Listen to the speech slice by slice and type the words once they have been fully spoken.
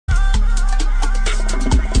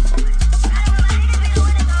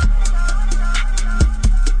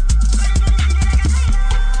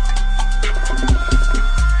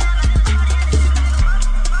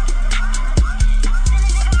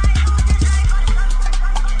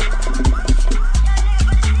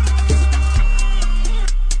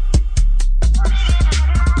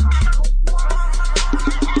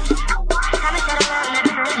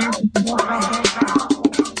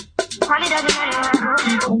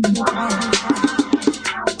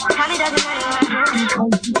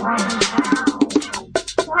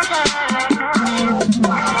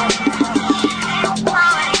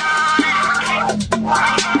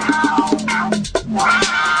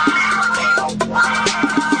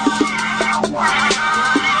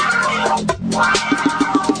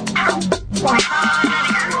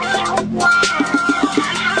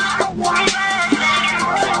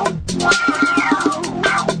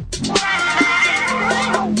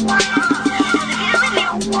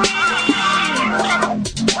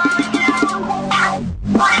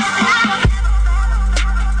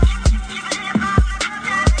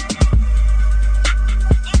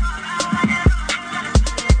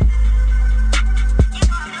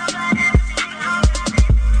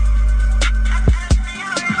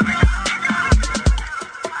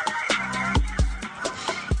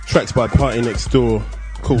Tracks by PARTYNEXTDOOR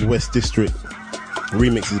called West District.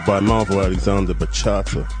 Remixes by Marvel Alexander,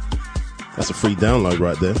 BACHATA. That's a free download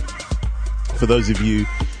right there. For those of you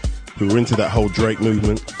who are into that whole Drake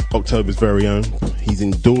movement, October's very own, he's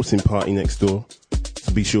endorsing PARTYNEXTDOOR,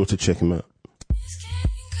 so be sure to check him out.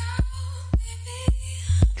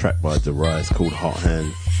 Track by DARIUS called Hot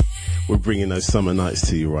Hand. We're bringing those summer nights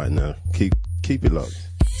to you right now. Keep it locked.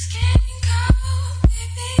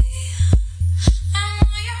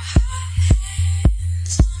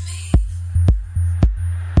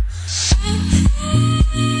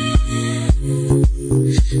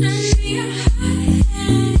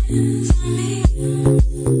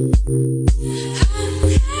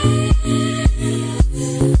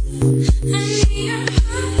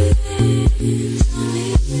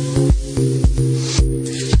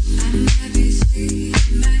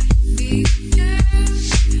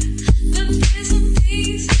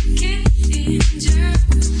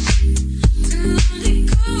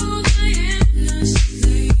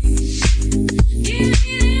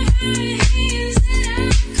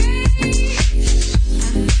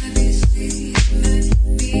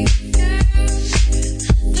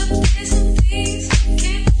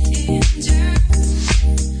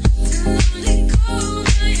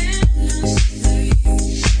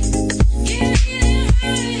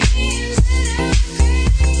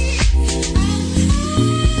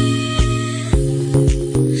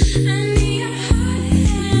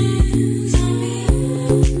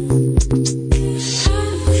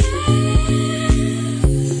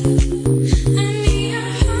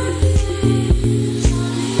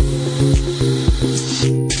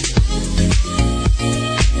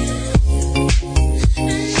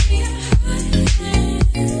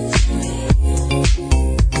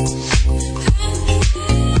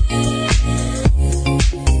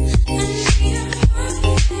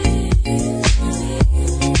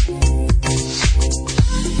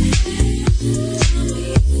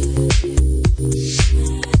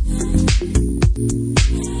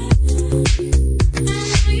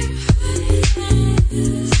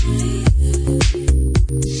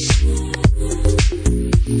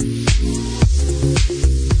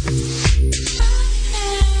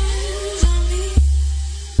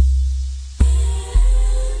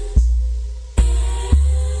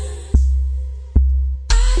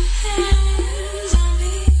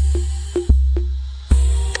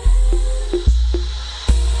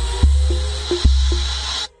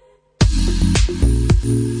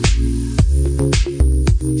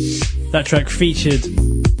 That track featured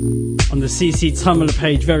on the CC Tumblr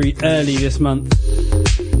page very early this month.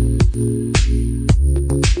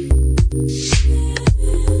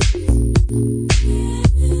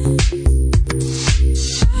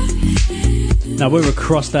 Now we're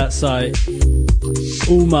across that site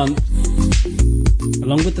all month,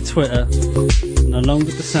 along with the Twitter and along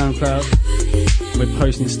with the SoundCloud. We're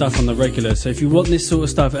posting stuff on the regular, so if you want this sort of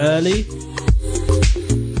stuff early,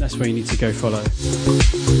 that's where you need to go follow.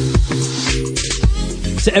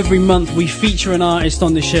 So every month we feature an artist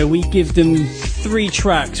on the show. We give them 3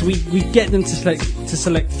 tracks. We get them to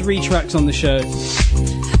select 3 tracks on the show.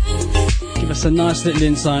 Give us a nice little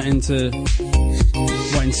insight into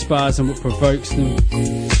what inspires and what provokes them,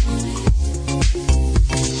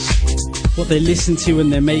 what they listen to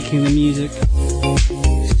when they're making the music.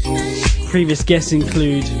 Previous guests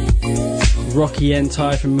include Rocky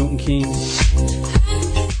Entai from Milton Keynes,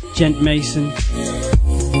 Gent Mason,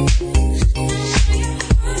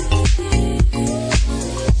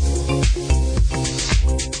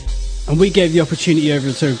 and we gave the opportunity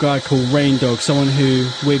over to a guy called Rain Dog, someone who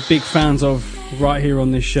we're big fans of right here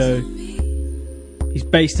on this show. He's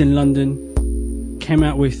based in London, came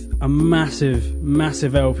out with a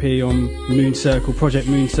massive LP on Moon Circle, Project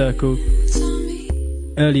Moon Circle,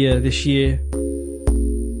 earlier this year.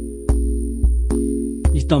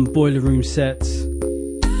 He's done Boiler Room sets.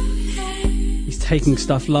 He's taking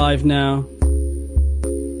stuff live now.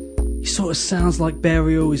 He sort of sounds like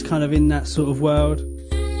Burial. He's kind of in that sort of world.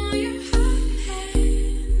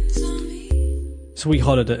 So we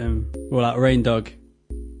hollered at him. We're like, Rain Dog,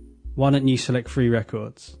 why don't you select 3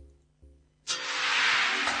 records?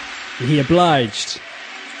 And he obliged.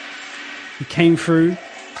 He came through.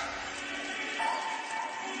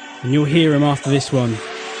 And you'll hear him after this one.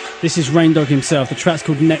 This is Raindog himself. The track's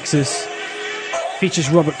called Nexus.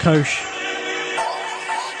 Features Robert KOCH.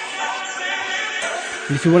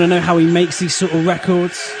 And if you want to know how he makes these sort of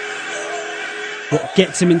records, what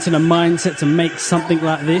gets him into the mindset to make something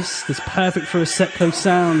like this, that's perfect for a Setco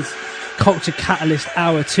Sounds Culture Catalyst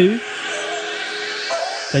Hour 2,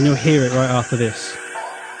 then you'll hear it right after this.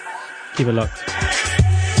 Keep it locked.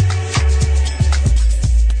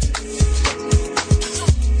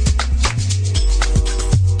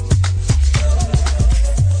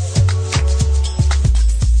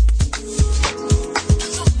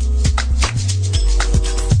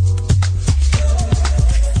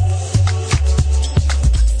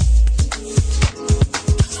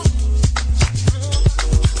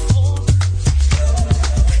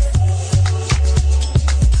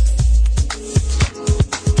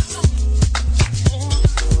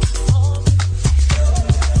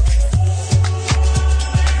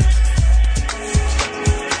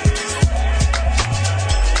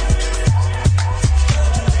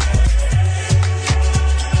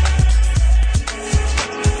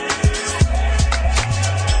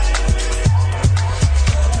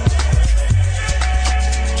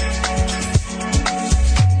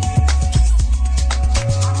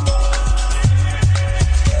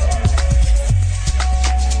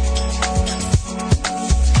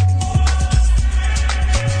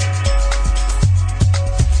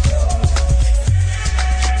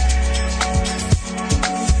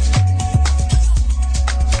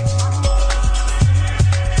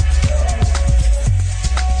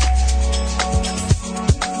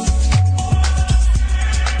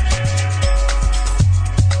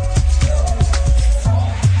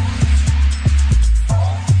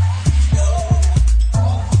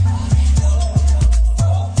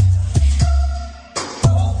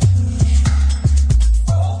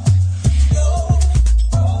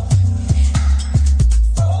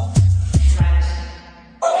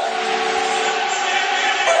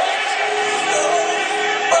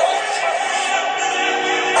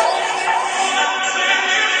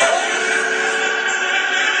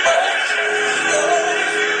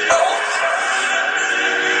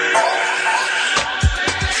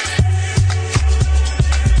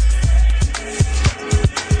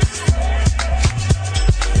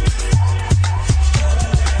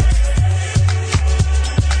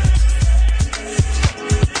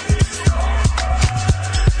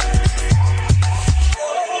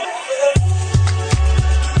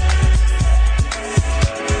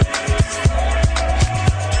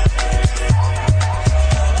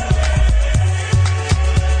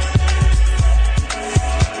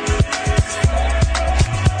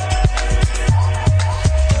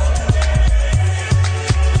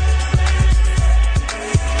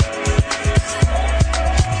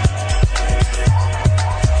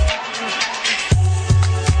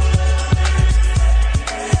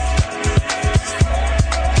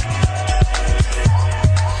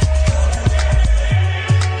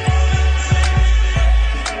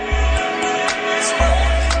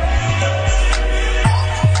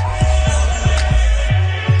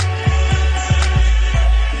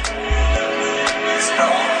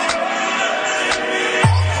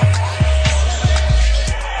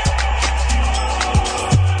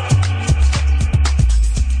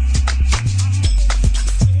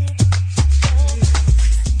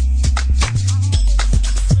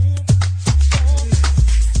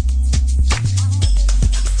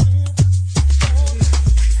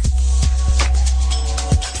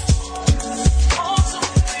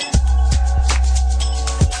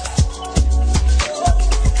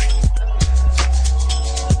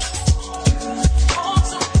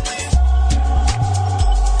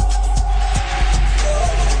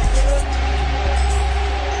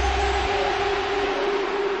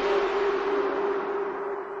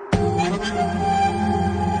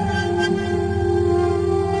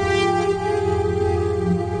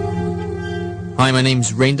 Hi, my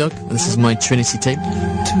name's Raindog, and this is my Trinity tape.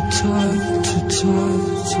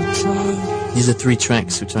 These are 3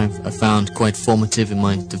 tracks which I found quite formative in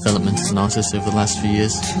my development as an artist over the last few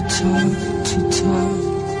years.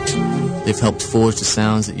 They've helped forge the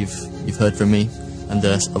sounds that you've heard from me, and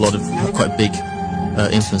a lot of quite big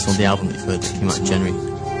influence on the album that you've heard that came out in January.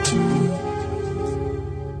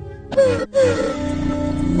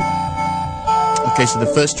 Okay, so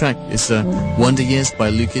the first track is Wonder Years by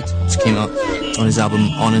Lukid, which came out on his album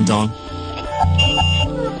On and On.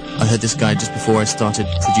 I heard this guy just before I started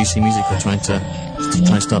producing music or trying to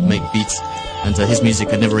start make beats, and his music,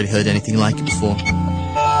 I'd never really heard anything like it before.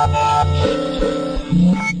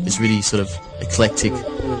 It's really sort of eclectic,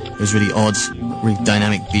 it was really odd, really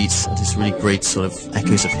dynamic beats, and just really great sort of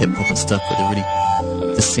echoes of hip-hop and stuff, but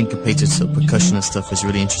the the syncopated sort of percussion and stuff was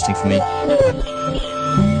really interesting for me. It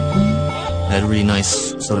had really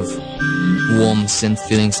nice sort of warm synth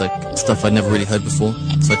feelings, like stuff I'd never really heard before.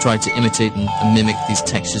 So I tried to imitate and mimic these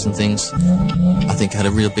textures and things. I think it had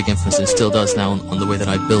a real big influence, and still does now, on the way that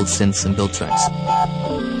I build synths and build tracks.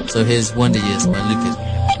 So here's Wonder Years by Lucas.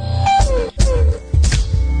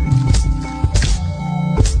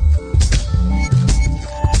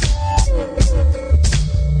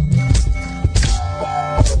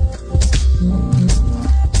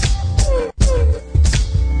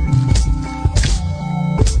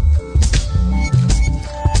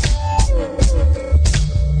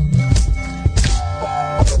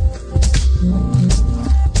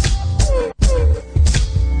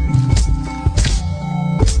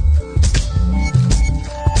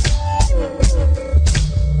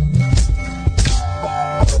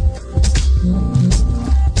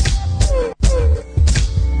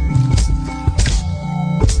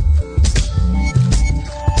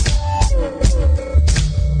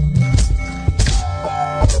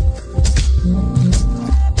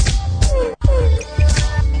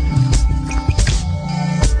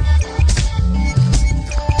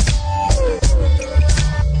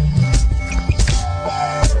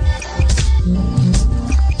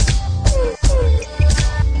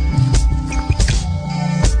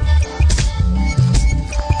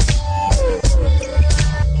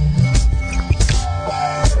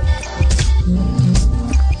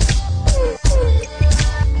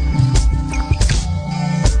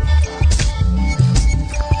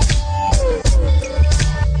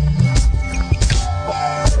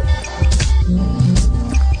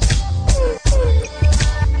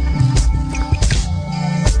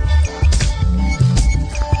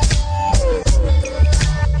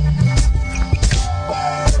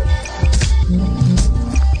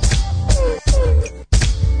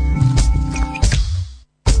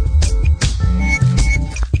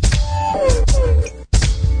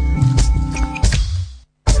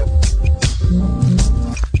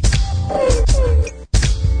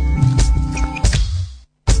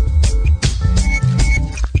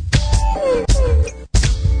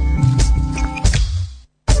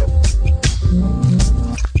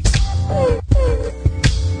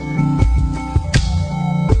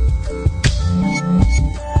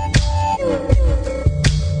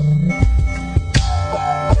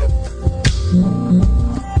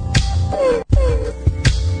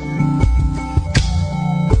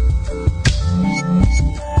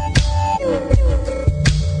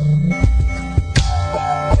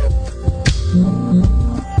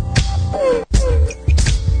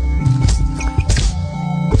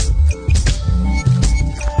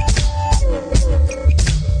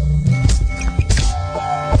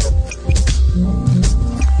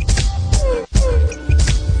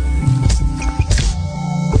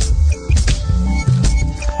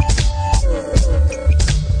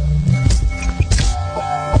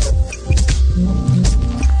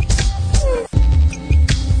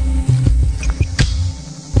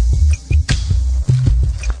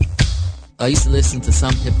 I used to listen to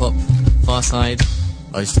some hip-hop, Far Side.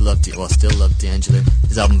 I used to love, still love D'Angelo.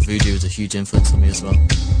 His album Voodoo was a huge influence on me as well.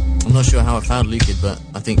 I'm not sure how I found Lucid, but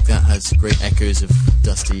I think that has great echoes of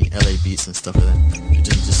dusty LA beats and stuff like that. It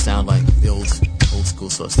doesn't just sound like the old school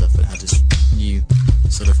sort of stuff, but it had this new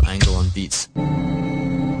sort of angle on beats.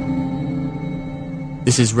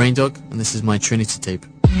 This is Rain Dog, and this is my Trinity tape.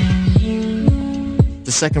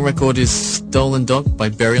 The second record is Stolen Dog by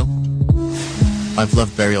Burial. I've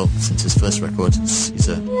loved Burial since his first record. He's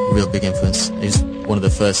a real big influence. He's one of the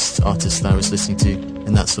first artists that I was listening to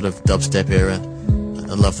in that sort of dubstep era.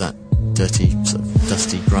 I love that dirty, sort of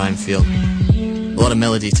dusty grime feel. A lot of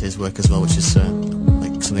melody to his work as well, which is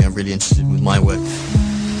like something I'm really interested in with my work.